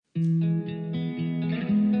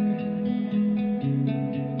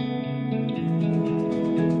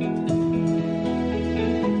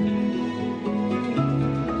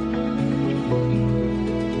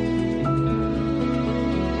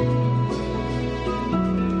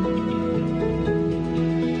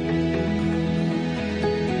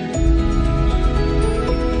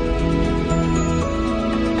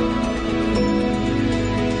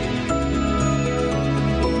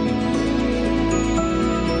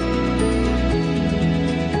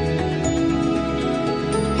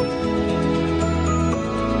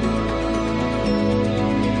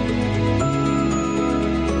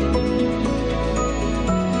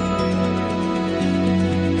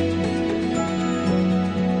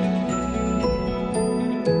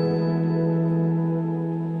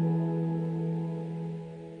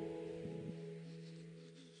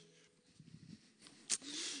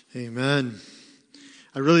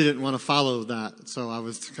really didn't want to follow that. So I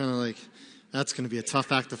was kind of like, that's going to be a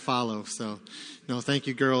tough act to follow. So, no, thank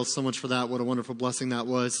you, girls, so much for that. What a wonderful blessing that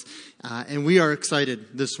was. And we are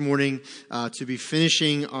excited this morning to be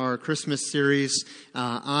finishing our Christmas series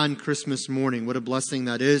on Christmas morning. What a blessing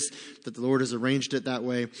that is, that the Lord has arranged it that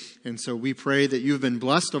way. And so we pray that you've been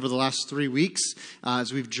blessed over the last 3 weeks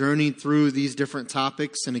as we've journeyed through these different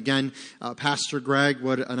topics. And again, Pastor Greg,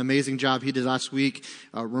 what an amazing job he did last week,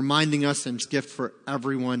 reminding us and gift for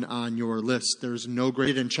everyone on your list. There's no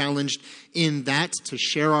greater and challenged in that to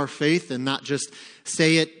share our faith and not just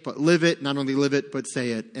say it, but live it, not only live it, but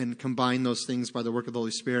say it, and combine those things by the work of the Holy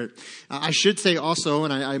Spirit. I should say also,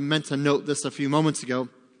 and I meant to note this a few moments ago,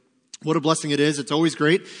 what a blessing it is. It's always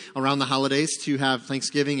great around the holidays to have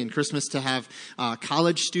Thanksgiving and Christmas to have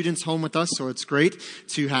college students home with us. So it's great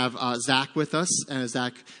to have Zach with us,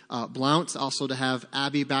 Zach Blount. Also to have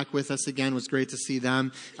Abby back with us again. It was great to see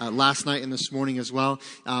them last night and this morning as well.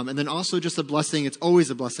 And then also just a blessing. It's always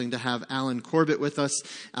a blessing to have Alan Corbett with us,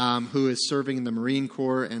 who is serving in the Marine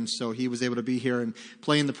Corps. And so he was able to be here and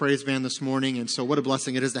play in the praise band this morning. And so what a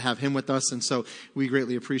blessing it is to have him with us. And so we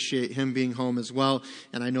greatly appreciate him being home as well.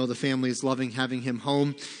 And I know the family is loving having him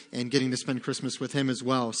home and getting to spend Christmas with him as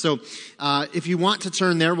well. So if you want to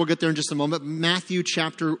turn there, we'll get there in just a moment. Matthew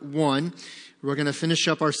chapter 1. We're going to finish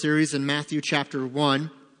up our series in Matthew chapter 1.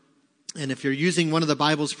 And if you're using one of the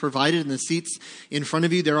Bibles provided in the seats in front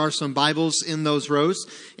of you, there are some Bibles in those rows.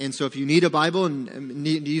 And so if you need a Bible and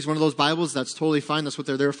need to use one of those Bibles, that's totally fine. That's what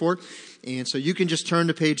they're there for. And so you can just turn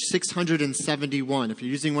to page 671. If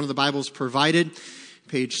you're using one of the Bibles provided,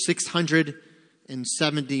 page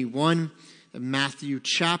 671, Matthew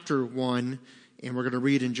chapter 1. And we're going to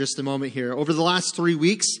read in just a moment here. Over the last 3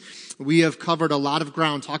 weeks, we have covered a lot of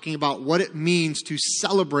ground talking about what it means to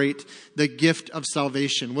celebrate the gift of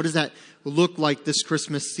salvation. What does that look like this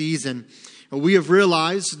Christmas season? We have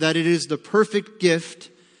realized that it is the perfect gift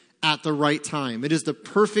at the right time. It is the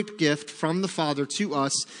perfect gift from the Father to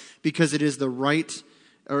us because it is the right,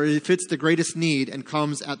 or it fits the greatest need and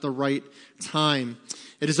comes at the right time.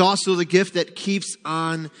 It is also the gift that keeps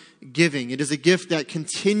on giving. It is a gift that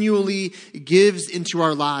continually gives into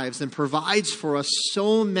our lives and provides for us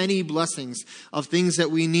so many blessings of things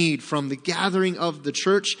that we need from the gathering of the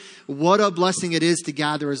church. What a blessing it is to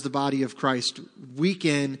gather as the body of Christ week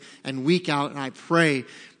in and week out. And I pray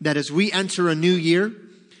that as we enter a new year,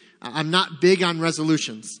 I'm not big on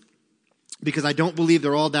resolutions because I don't believe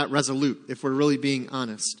they're all that resolute, if we're really being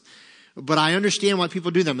honest. But I understand why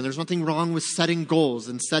people do them, and there's nothing wrong with setting goals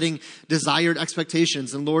and setting desired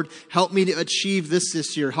expectations. And Lord, help me to achieve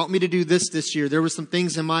this year. Help me to do this year. There were some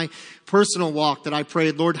things in my personal walk that I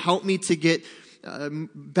prayed, Lord, help me to get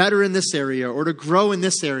better in this area or to grow in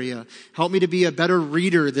this area. Help me to be a better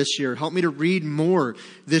reader this year. Help me to read more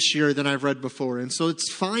this year than I've read before. And so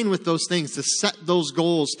it's fine with those things to set those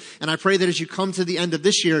goals. And I pray that as you come to the end of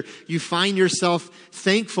this year, you find yourself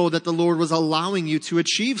thankful that the Lord was allowing you to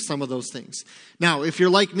achieve some of those things. Now, if you're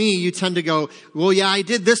like me, you tend to go, well, yeah, I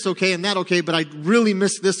did this okay and that okay, but I really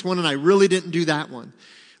missed this one and I really didn't do that one.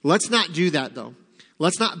 Let's not do that though.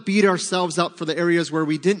 Let's not beat ourselves up for the areas where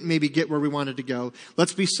we didn't maybe get where we wanted to go.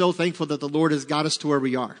 Let's be so thankful that the Lord has got us to where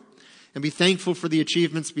we are. And be thankful for the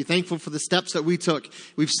achievements. Be thankful for the steps that we took.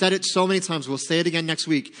 We've said it so many times. We'll say it again next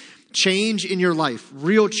week. Change in your life,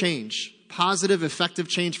 real change, positive, effective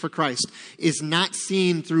change for Christ is not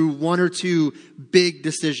seen through one or two big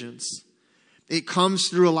decisions. It comes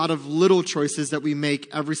through a lot of little choices that we make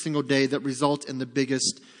every single day that result in the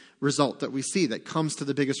biggest result that we see, that comes to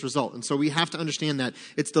the biggest result. And so we have to understand that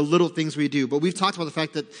it's the little things we do. But we've talked about the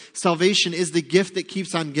fact that salvation is the gift that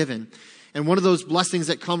keeps on giving. And one of those blessings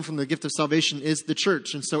that come from the gift of salvation is the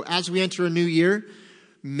church. And so as we enter a new year,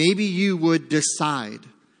 maybe you would decide,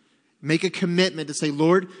 make a commitment to say,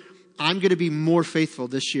 Lord, I'm going to be more faithful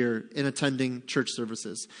this year in attending church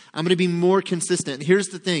services. I'm going to be more consistent. And here's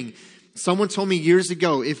the thing. Someone told me years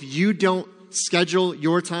ago, if you don't schedule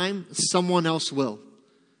your time, someone else will.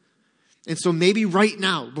 And so maybe right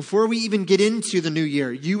now, before we even get into the new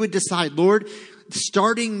year, you would decide, Lord,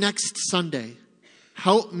 starting next Sunday,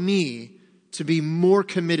 help me to be more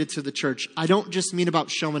committed to the church. I don't just mean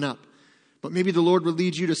about showing up, but maybe the Lord would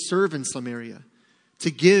lead you to serve in some area,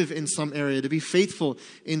 to give in some area, to be faithful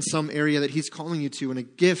in some area that he's calling you to, and a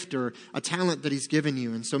gift or a talent that he's given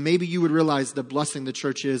you. And so maybe you would realize the blessing the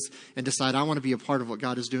church is and decide, I want to be a part of what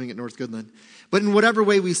God is doing at North Goodland. But in whatever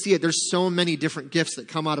way we see it, there's so many different gifts that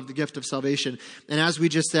come out of the gift of salvation. And as we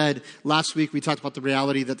just said, last week we talked about the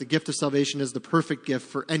reality that the gift of salvation is the perfect gift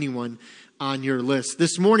for anyone on your list.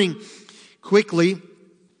 This morning, quickly,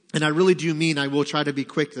 and I really do mean I will try to be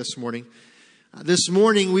quick this morning, This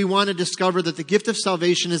morning, we want to discover that the gift of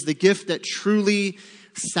salvation is the gift that truly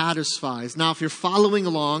satisfies. Now, if you're following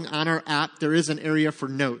along on our app, there is an area for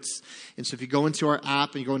notes. And so if you go into our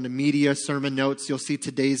app and you go into media, sermon notes, you'll see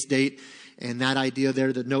today's date and that idea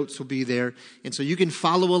there. The notes will be there. And so you can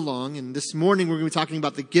follow along. And this morning, we're going to be talking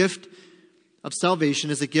about the gift of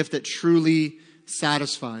salvation as a gift that truly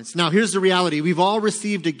satisfies. Now, here's the reality. We've all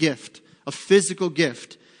received a gift, a physical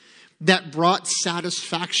gift, that brought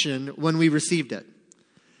satisfaction when we received it.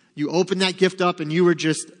 You opened that gift up and you were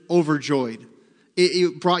just overjoyed.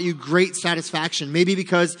 It brought you great satisfaction, maybe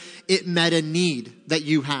because it met a need that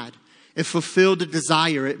you had. It fulfilled a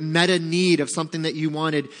desire. It met a need of something that you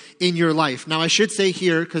wanted in your life. Now, I should say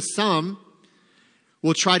here, because some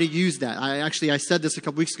will try to use that. I said this a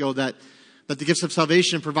couple weeks ago, that the gifts of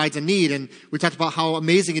salvation provides a need. And we talked about how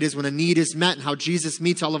amazing it is when a need is met and how Jesus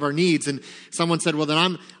meets all of our needs. And someone said, well,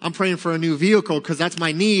 then I'm praying for a new vehicle because that's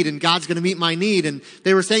my need and God's going to meet my need. And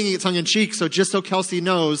they were saying it tongue in cheek. So just so Kelsey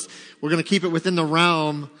knows, we're going to keep it within the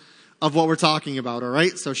realm of what we're talking about. All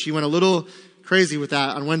right. So she went a little crazy with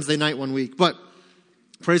that on Wednesday night one week, but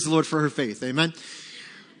praise the Lord for her faith. Amen.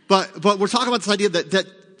 But we're talking about this idea that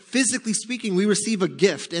physically speaking, we receive a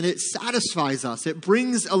gift and it satisfies us. It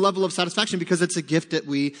brings a level of satisfaction because it's a gift that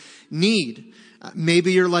we need.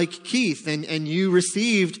 Maybe you're like Keith and you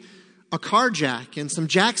received a car jack and some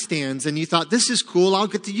jack stands and you thought, this is cool, I'll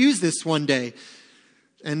get to use this one day.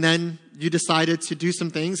 And then you decided to do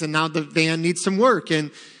some things and now the van needs some work.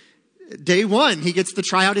 And day one, he gets to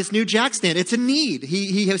try out his new jack stand. It's a need.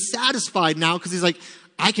 He has satisfied now because he's like,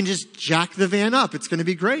 I can just jack the van up. It's going to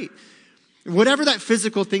be great. Whatever that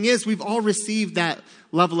physical thing is, we've all received that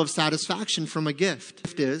level of satisfaction from a gift.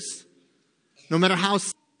 Gift is, no matter how,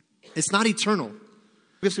 it's not eternal.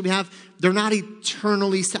 The gifts that we have, they're not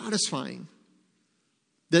eternally satisfying.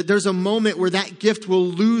 There's a moment where that gift will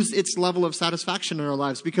lose its level of satisfaction in our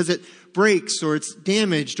lives because it breaks or it's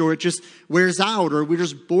damaged or it just wears out or we're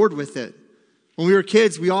just bored with it. When we were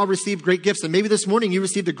kids, we all received great gifts. And maybe this morning you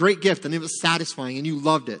received a great gift and it was satisfying and you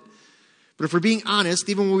loved it. But if we're being honest,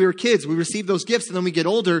 even when we were kids, we received those gifts and then we get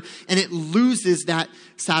older and it loses that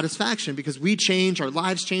satisfaction because we change, our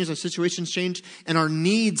lives change, our situations change, and our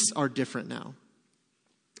needs are different now.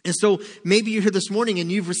 And so maybe you're here this morning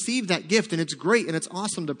and you've received that gift and it's great and it's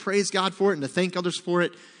awesome to praise God for it and to thank others for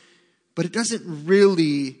it, but it doesn't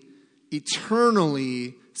really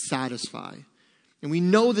eternally satisfy. And we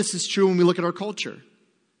know this is true when we look at our culture.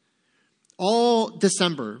 All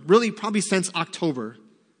December, really probably since October,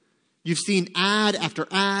 you've seen ad after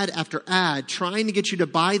ad after ad trying to get you to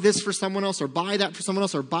buy this for someone else or buy that for someone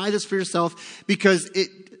else or buy this for yourself because it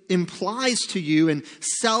implies to you and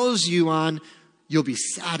sells you on you'll be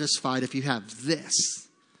satisfied if you have this.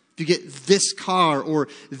 If you get this car or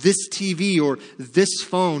this TV or this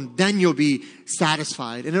phone, then you'll be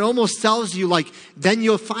satisfied. And it almost sells you like then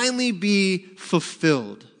you'll finally be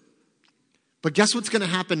fulfilled. But guess what's going to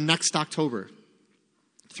happen next October?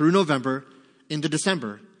 Through November into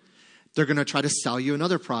December. They're going to try to sell you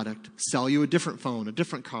another product, sell you a different phone, a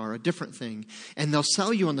different car, a different thing. And they'll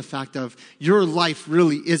sell you on the fact of your life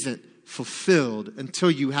really isn't fulfilled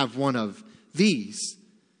until you have one of these.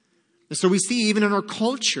 And so we see even in our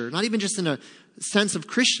culture, not even just in a sense of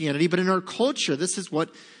Christianity, but in our culture, this is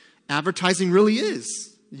what advertising really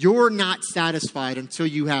is. You're not satisfied until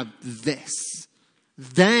you have this.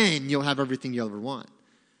 Then you'll have everything you'll ever want.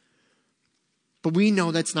 But we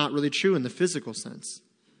know that's not really true in the physical sense.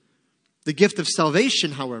 The gift of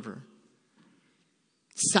salvation, however,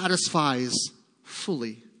 satisfies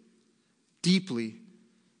fully, deeply,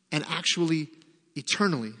 and actually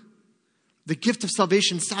eternally. The gift of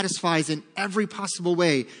salvation satisfies in every possible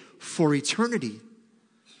way for eternity.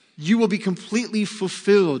 You will be completely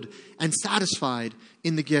fulfilled and satisfied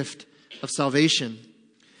in the gift of salvation.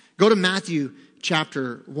 Go to Matthew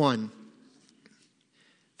chapter 1,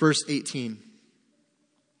 verse 18.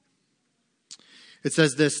 It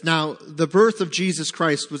says this, "Now the birth of Jesus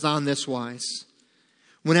Christ was on this wise.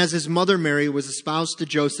 When as his mother Mary was espoused to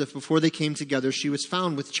Joseph, before they came together, she was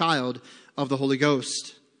found with child of the Holy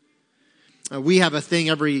Ghost." We have a thing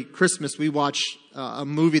every Christmas. We watch a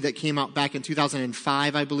movie that came out back in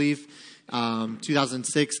 2005, I believe,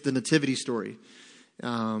 2006, The Nativity Story.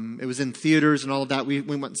 It was in theaters and all of that. We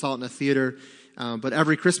went and saw it in a theater. But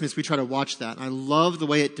every Christmas we try to watch that. I love the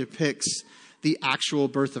way it depicts the actual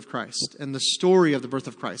birth of Christ and the story of the birth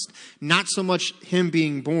of Christ. Not so much him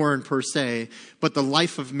being born per se, but the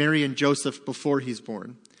life of Mary and Joseph before he's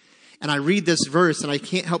born. And I read this verse and I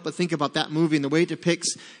can't help but think about that movie and the way it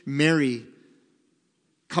depicts Mary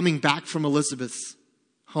coming back from Elizabeth's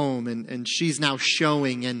home and she's now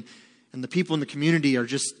showing and And the people in the community are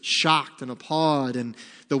just shocked and appalled and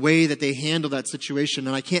the way that they handle that situation.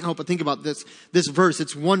 And I can't help but think about this verse.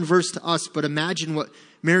 It's one verse to us, but imagine what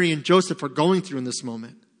Mary and Joseph are going through in this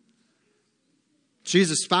moment.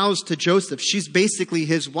 She's espoused to Joseph. She's basically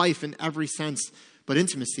his wife in every sense but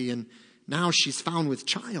intimacy. And now she's found with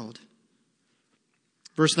child.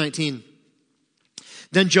 Verse 19.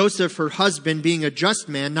 Then Joseph, her husband, being a just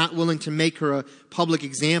man, not willing to make her a public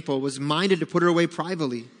example, was minded to put her away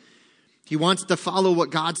privately. He wants to follow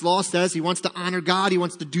what God's law says. He wants to honor God. He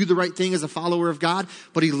wants to do the right thing as a follower of God.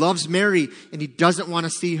 But he loves Mary, and he doesn't want to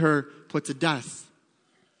see her put to death.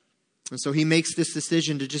 And so he makes this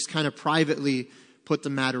decision to just kind of privately put the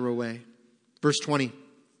matter away. Verse 20.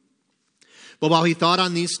 But while he thought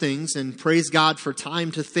on these things and praised God for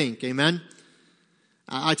time to think, amen?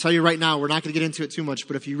 I tell you right now, we're not going to get into it too much,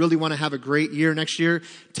 but if you really want to have a great year next year,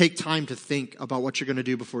 take time to think about what you're going to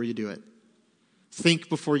do before you do it. Think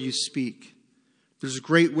before you speak. There's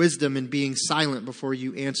great wisdom in being silent before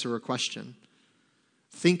you answer a question.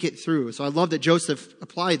 Think it through. So I love that Joseph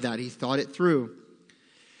applied that. He thought it through.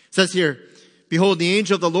 It says here, behold, the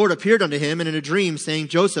angel of the Lord appeared unto him in a dream, saying,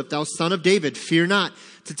 Joseph, thou son of David, fear not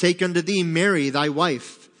to take unto thee Mary thy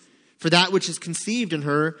wife, for that which is conceived in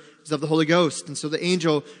her is of the Holy Ghost. And so the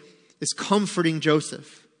angel is comforting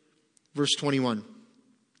Joseph. Verse 21.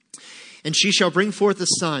 And she shall bring forth a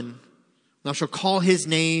son. Thou shalt call his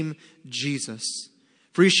name Jesus,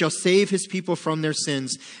 for he shall save his people from their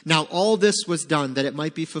sins. Now all this was done that it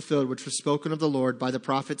might be fulfilled, which was spoken of the Lord by the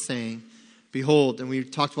prophet, saying, behold, and we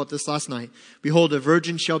talked about this last night, behold, a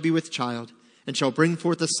virgin shall be with child, and shall bring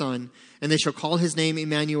forth a son, and they shall call his name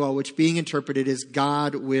Emmanuel, which being interpreted is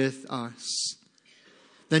God with us.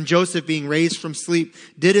 Then Joseph, being raised from sleep,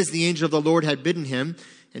 did as the angel of the Lord had bidden him,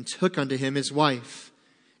 and took unto him his wife,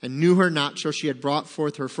 and knew her not till she had brought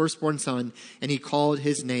forth her firstborn son, and he called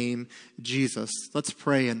his name Jesus. Let's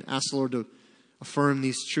pray and ask the Lord to affirm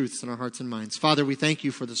these truths in our hearts and minds. Father, we thank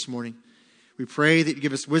you for this morning. We pray that you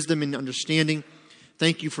give us wisdom and understanding.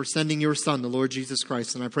 Thank you for sending your Son, the Lord Jesus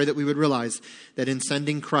Christ. And I pray that we would realize that in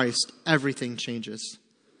sending Christ, everything changes.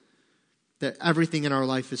 That everything in our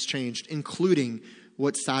life is changed, including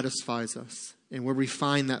what satisfies us and where we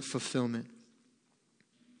find that fulfillment.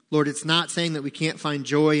 Lord, it's not saying that we can't find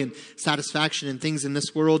joy and satisfaction in things in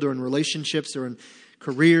this world or in relationships or in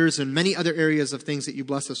careers and many other areas of things that you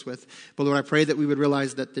bless us with. But Lord, I pray that we would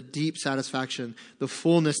realize that the deep satisfaction, the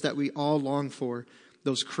fullness that we all long for,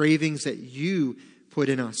 those cravings that you put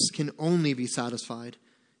in us can only be satisfied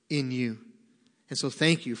in you. And so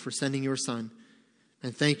thank you for sending your Son.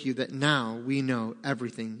 And thank you that now we know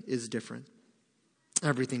everything is different.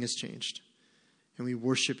 Everything has changed. And we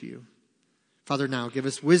worship you. Father, now give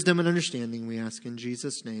us wisdom and understanding, we ask in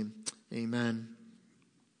Jesus' name. Amen.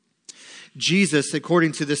 Jesus,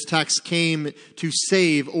 according to this text, came to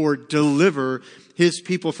save or deliver his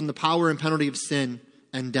people from the power and penalty of sin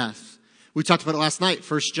and death. We talked about it last night.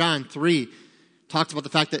 1 John 3 talked about the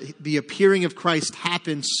fact that the appearing of Christ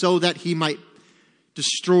happened so that he might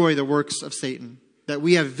destroy the works of Satan. That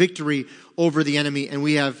we have victory over the enemy and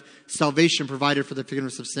we have salvation provided for the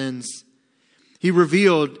forgiveness of sins. He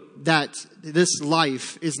revealed that this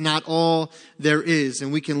life is not all there is,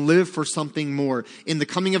 and we can live for something more. In the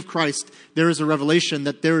coming of Christ, there is a revelation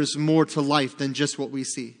that there is more to life than just what we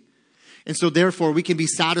see. And so therefore, we can be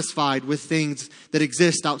satisfied with things that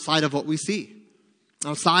exist outside of what we see,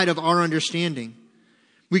 outside of our understanding.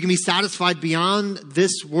 We can be satisfied beyond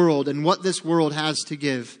this world and what this world has to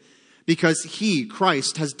give, because he,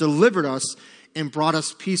 Christ, has delivered us and brought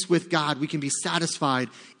us peace with God. We can be satisfied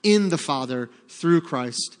in the Father through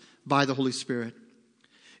Christ by the Holy Spirit.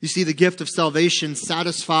 You see, the gift of salvation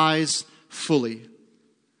satisfies fully.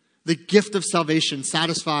 The gift of salvation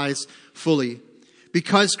satisfies fully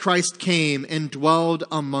because Christ came and dwelled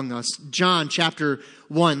among us. John chapter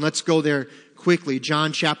 1, let's go there quickly.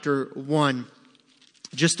 John chapter 1,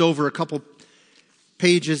 just over a couple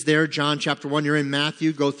pages there. John chapter 1, you're in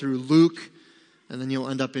Matthew, go through Luke, and then you'll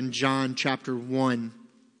end up in John chapter 1,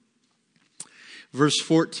 verse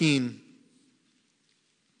 14.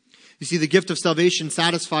 You see, the gift of salvation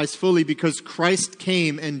satisfies fully because Christ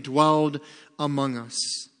came and dwelled among us.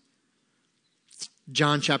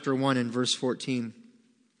 John chapter 1 and verse 14.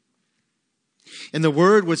 And the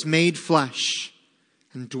Word was made flesh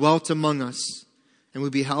and dwelt among us, and we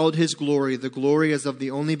beheld his glory, the glory as of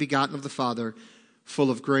the only begotten of the Father,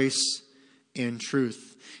 full of grace and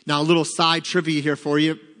truth. Now, a little side trivia here for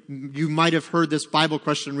you. You might have heard this Bible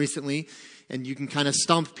question recently, and you can kind of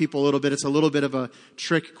stump people a little bit. It's a little bit of a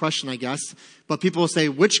trick question, I guess. But people will say,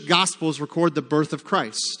 which Gospels record the birth of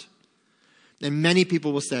Christ? And many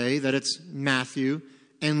people will say that it's Matthew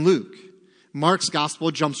and Luke. Mark's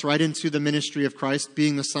gospel jumps right into the ministry of Christ,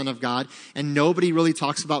 being the Son of God, and nobody really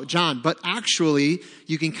talks about John. But actually,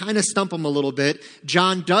 you can kind of stump him a little bit.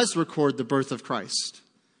 John does record the birth of Christ.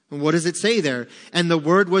 And what does it say there? And the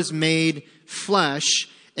Word was made flesh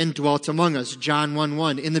and dwelt among us. John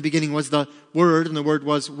 1:1. In the beginning was the Word, and the Word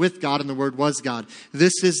was with God, and the Word was God.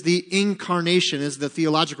 This is the incarnation, is the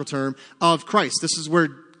theological term, of Christ. This is where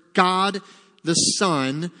God, the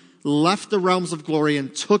Son, left the realms of glory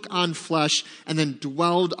and took on flesh and then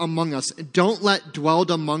dwelled among us. Don't let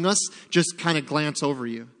dwelled among us just kind of glance over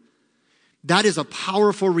you. That is a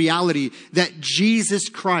powerful reality that Jesus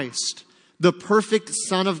Christ, the perfect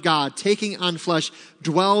Son of God, taking on flesh,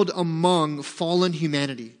 dwelled among fallen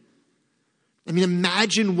humanity. I mean,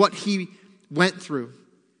 imagine what he went through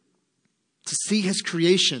to see his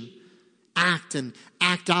creation act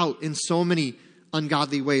out in so many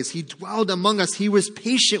ungodly ways. He dwelled among us. He was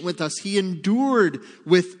patient with us. He endured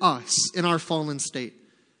with us in our fallen state.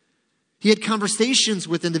 He had conversations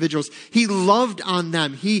with individuals. He loved on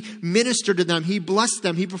them. He ministered to them. He blessed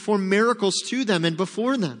them. He performed miracles to them and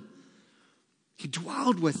before them. He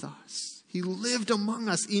dwelled with us. He lived among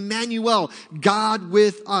us. Emmanuel, God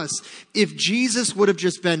with us. If Jesus would have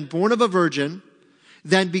just been born of a virgin,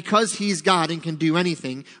 then because he's God and can do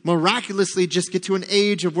anything, miraculously just get to an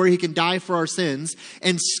age of where he can die for our sins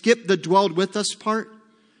and skip the dwelled with us part,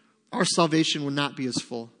 our salvation would not be as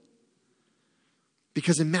full.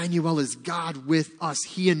 Because Emmanuel is God with us.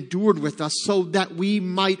 He endured with us so that we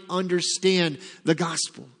might understand the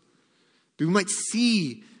gospel. That we might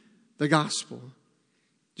see the gospel.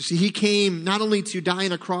 You see, he came not only to die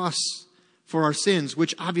on a cross for our sins,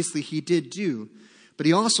 which obviously he did do, but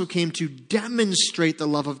he also came to demonstrate the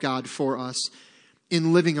love of God for us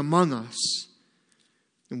in living among us.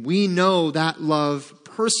 And we know that love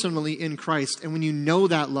personally in Christ. And when you know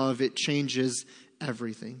that love, it changes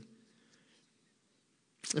everything.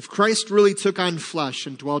 If Christ really took on flesh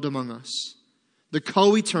and dwelled among us, the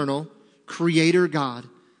co-eternal creator God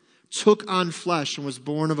took on flesh and was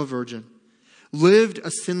born of a virgin, lived a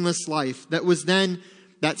sinless life that was then,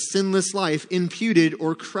 that sinless life, imputed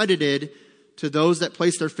or credited to those that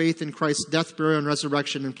place their faith in Christ's death, burial, and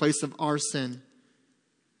resurrection in place of our sin,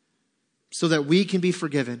 so that we can be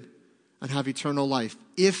forgiven and have eternal life.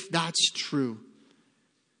 If that's true,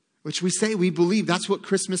 which we say we believe, that's what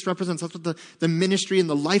Christmas represents. That's what the ministry and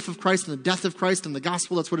the life of Christ and the death of Christ and the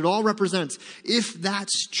gospel, that's what it all represents. If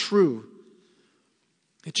that's true,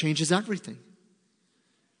 it changes everything.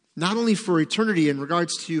 Not only for eternity in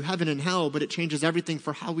regards to heaven and hell, but it changes everything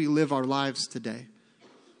for how we live our lives today.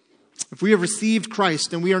 If we have received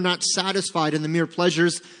Christ and we are not satisfied in the mere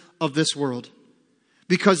pleasures of this world,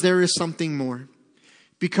 because there is something more,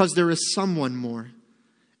 because there is someone more,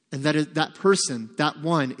 and that person, that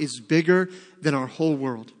one, is bigger than our whole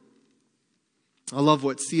world. I love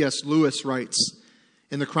what C.S. Lewis writes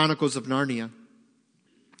in the Chronicles of Narnia.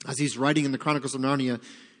 As he's writing in the Chronicles of Narnia,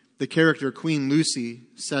 the character Queen Lucy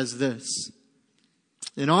says this: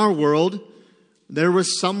 "In our world, there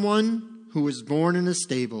was someone who was born in a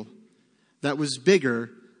stable that was bigger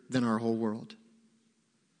than our whole world."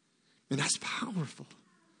 And that's powerful.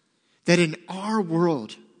 That in our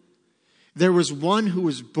world, there was one who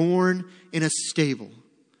was born in a stable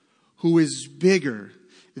who is bigger.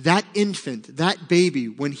 That infant, that baby,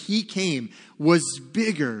 when he came, was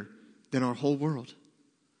bigger than our whole world.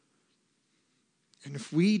 And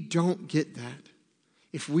if we don't get that,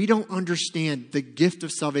 if we don't understand the gift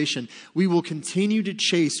of salvation, we will continue to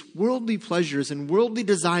chase worldly pleasures and worldly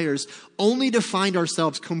desires only to find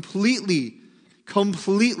ourselves completely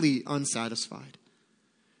unsatisfied.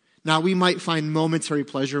 Now, we might find momentary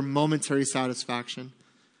pleasure, momentary satisfaction.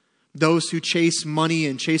 Those who chase money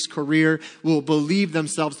and chase career will believe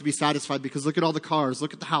themselves to be satisfied because look at all the cars,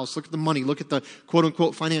 look at the house, look at the money, look at the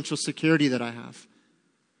quote-unquote financial security that I have.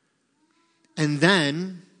 And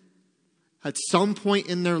then, at some point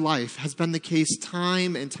in their life, has been the case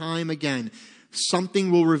time and time again,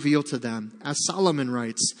 something will reveal to them. As Solomon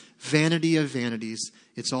writes, vanity of vanities,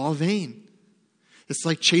 it's all vain. It's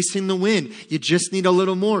like chasing the wind. You just need a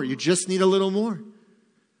little more. You just need a little more.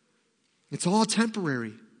 It's all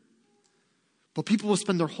temporary. But people will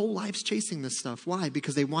spend their whole lives chasing this stuff. Why?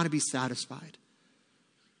 Because they want to be satisfied.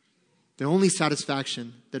 The only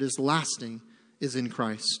satisfaction that is lasting is in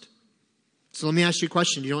Christ. So let me ask you a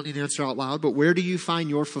question. You don't need to answer out loud, but where do you find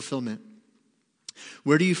your fulfillment?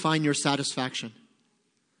 Where do you find your satisfaction?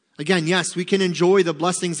 Again, yes, we can enjoy the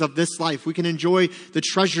blessings of this life. We can enjoy the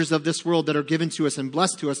treasures of this world that are given to us and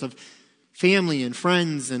blessed to us of family and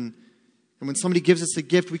friends. And when somebody gives us a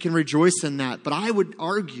gift, we can rejoice in that. But I would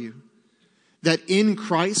argue that in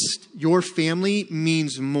Christ, your family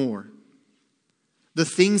means more. The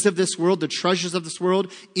things of this world, the treasures of this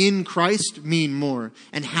world, in Christ mean more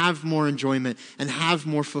and have more enjoyment and have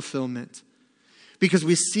more fulfillment. Because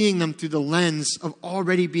we're seeing them through the lens of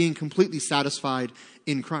already being completely satisfied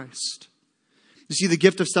in Christ. You see, the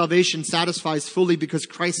gift of salvation satisfies fully because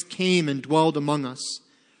Christ came and dwelled among us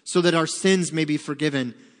so that our sins may be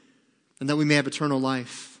forgiven and that we may have eternal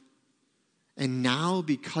life. And now,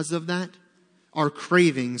 because of that, our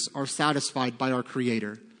cravings are satisfied by our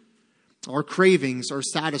Creator. Our cravings are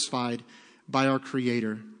satisfied by our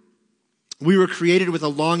Creator. We were created with a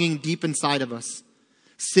longing deep inside of us.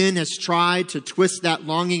 Sin has tried to twist that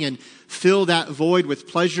longing and fill that void with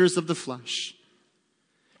pleasures of the flesh.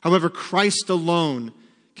 However, Christ alone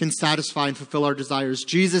can satisfy and fulfill our desires.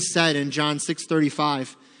 Jesus said in John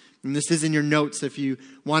 6:35, and this is in your notes. If you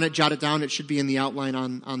want it, jot it down. It should be in the outline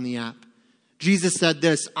on the app. Jesus said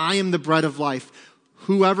this, I am the bread of life.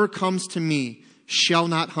 Whoever comes to me shall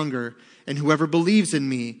not hunger, and whoever believes in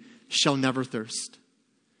me shall never thirst.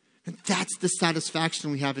 And that's the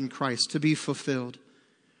satisfaction we have in Christ, to be fulfilled.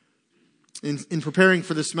 In preparing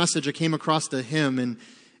for this message, I came across the hymn,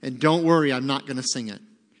 and don't worry, I'm not going to sing it.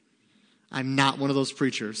 I'm not one of those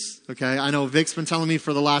preachers, okay? I know Vic's been telling me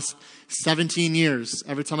for the last 17 years,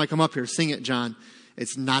 every time I come up here, sing it, John.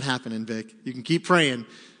 It's not happening, Vic. You can keep praying,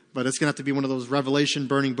 but it's going to have to be one of those Revelation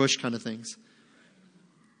burning bush kind of things.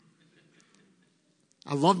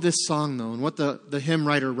 I love this song, though, and what the hymn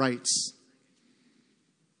writer writes.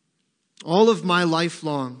 All of my life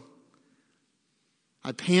long,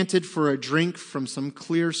 I panted for a drink from some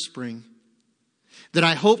clear spring that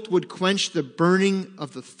I hoped would quench the burning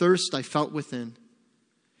of the thirst I felt within,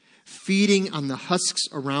 feeding on the husks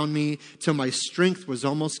around me till my strength was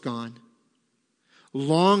almost gone.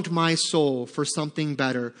 Longed my soul for something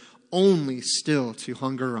better, only still to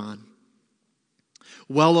hunger on.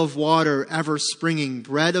 Well of water ever springing,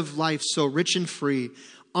 bread of life so rich and free,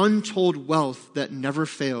 untold wealth that never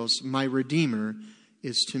fails, my Redeemer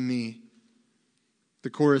is to me. The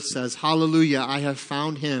chorus says, Hallelujah, I have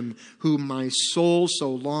found him whom my soul so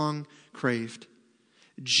long craved.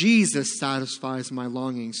 Jesus satisfies my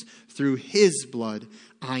longings. Through his blood,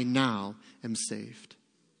 I now am saved.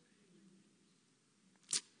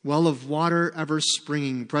 Well of water ever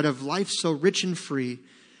springing, bread of life so rich and free,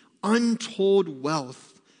 untold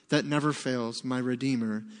wealth that never fails, my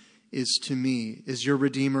Redeemer is to me. Is your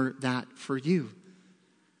Redeemer that for you?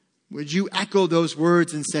 Would you echo those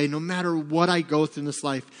words and say, no matter what I go through in this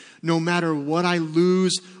life, no matter what I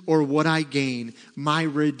lose or what I gain, my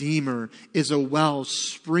Redeemer is a well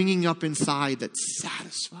springing up inside that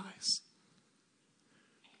satisfies.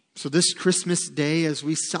 So this Christmas day, as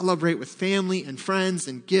we celebrate with family and friends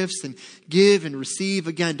and gifts and give and receive,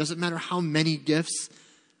 again, doesn't matter how many gifts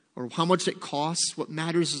or how much it costs. What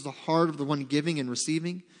matters is the heart of the one giving and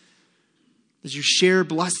receiving. As you share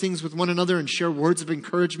blessings with one another and share words of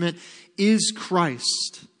encouragement, is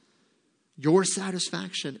Christ your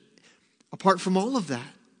satisfaction apart from all of that?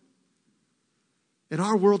 In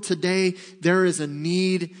our world today, there is a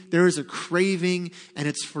need, there is a craving, and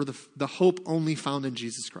it's for the hope only found in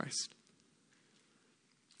Jesus Christ.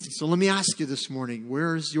 So let me ask you this morning,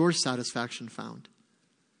 where is your satisfaction found?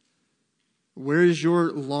 Where is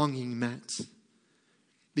your longing met?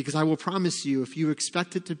 Because I will promise you, if you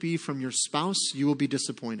expect it to be from your spouse, you will be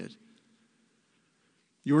disappointed.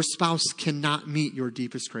 Your spouse cannot meet your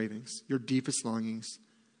deepest cravings, your deepest longings.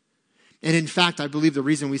 And in fact, I believe the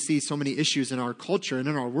reason we see so many issues in our culture and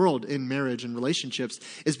in our world in marriage and relationships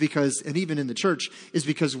is because, and even in the church, is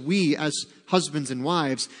because we as husbands and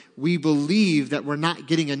wives, we believe that we're not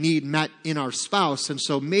getting a need met in our spouse. And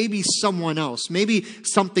so maybe someone else, maybe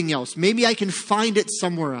something else, maybe I can find it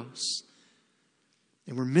somewhere else.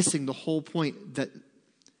 And we're missing the whole point that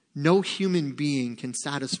no human being can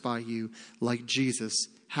satisfy you like Jesus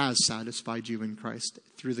has satisfied you in Christ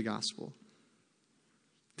through the gospel.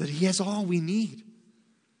 That he has all we need.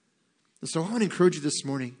 And so I want to encourage you this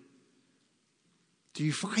morning. Do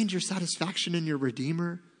you find your satisfaction in your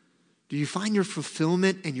Redeemer? Do you find your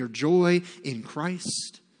fulfillment and your joy in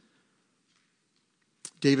Christ?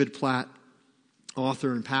 David Platt,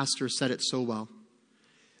 author and pastor, said it so well.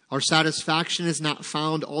 Our satisfaction is not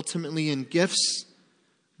found ultimately in gifts,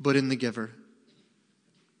 but in the giver.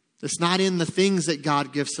 It's not in the things that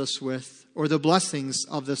God gifts us with or the blessings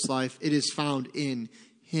of this life. It is found in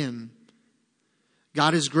him.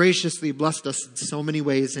 God has graciously blessed us in so many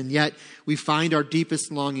ways, and yet we find our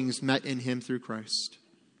deepest longings met in him through Christ.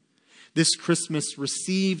 This Christmas,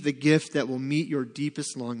 receive the gift that will meet your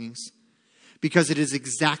deepest longings, because it is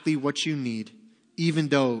exactly what you need, even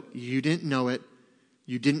though you didn't know it,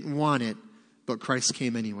 you didn't want it, but Christ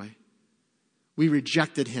came anyway. We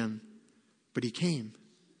rejected him, but he came.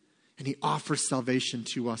 And he offers salvation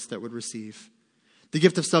to us that would receive. The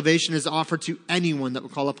gift of salvation is offered to anyone that will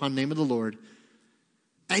call upon the name of the Lord.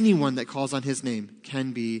 Anyone that calls on his name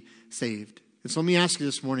can be saved. And so let me ask you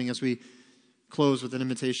this morning as we close with an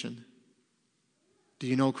invitation. Do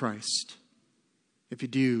you know Christ? If you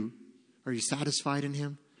do, are you satisfied in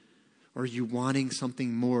him? Or are you wanting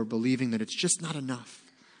something more, believing that it's just not enough?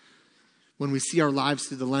 When we see our lives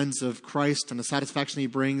through the lens of Christ and the satisfaction he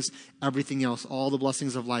brings, everything else, all the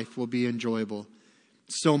blessings of life will be enjoyable.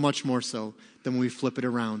 So much more so than when we flip it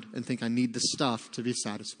around and think I need the stuff to be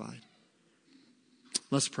satisfied.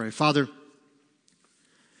 Let's pray. Father,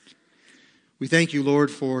 we thank you, Lord,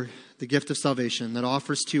 for the gift of salvation that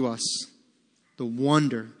offers to us the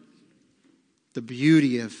wonder, the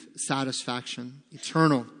beauty of satisfaction,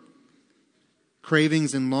 eternal.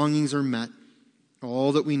 Cravings and longings are met.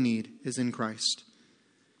 All that we need is in Christ.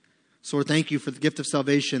 So Lord, thank you for the gift of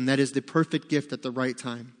salvation that is the perfect gift at the right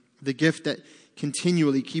time. The gift that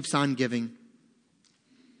continually keeps on giving.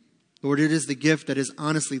 Lord, it is the gift that is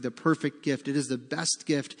honestly the perfect gift. It is the best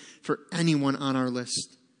gift for anyone on our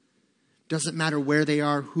list. Doesn't matter where they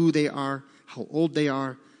are, who they are, how old they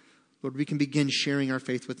are. Lord, we can begin sharing our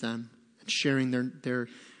faith with them and sharing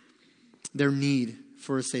their need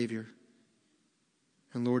for a Savior.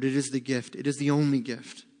 And Lord, it is the gift. It is the only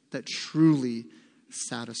gift that truly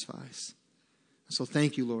satisfies. So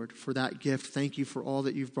thank you, Lord, for that gift. Thank you for all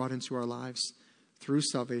that you've brought into our lives through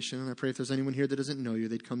salvation. And I pray if there's anyone here that doesn't know you,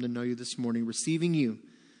 they'd come to know you this morning, receiving you,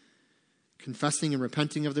 confessing and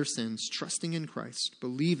repenting of their sins, trusting in Christ,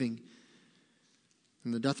 believing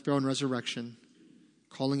in the death, burial, and resurrection,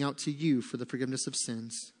 calling out to you for the forgiveness of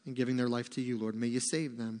sins, and giving their life to you, Lord. May you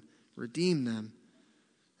save them, redeem them,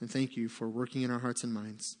 and thank you for working in our hearts and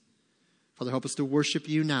minds. Father, help us to worship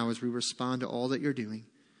you now as we respond to all that you're doing,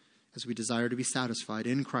 as we desire to be satisfied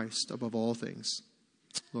in Christ above all things.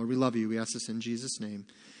 Lord, we love you. We ask this in Jesus' name.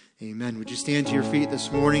 Amen. Would you stand to your feet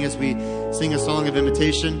this morning as we sing a song of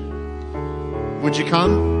invitation? Would you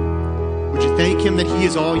come? Would you thank him that he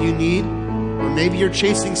is all you need? Or maybe you're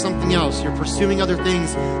chasing something else. You're pursuing other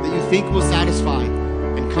things that you think will satisfy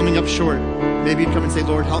and coming up short. Maybe you'd come and say,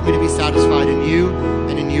 Lord, help me to be satisfied in you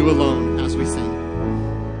and in you alone as we sing.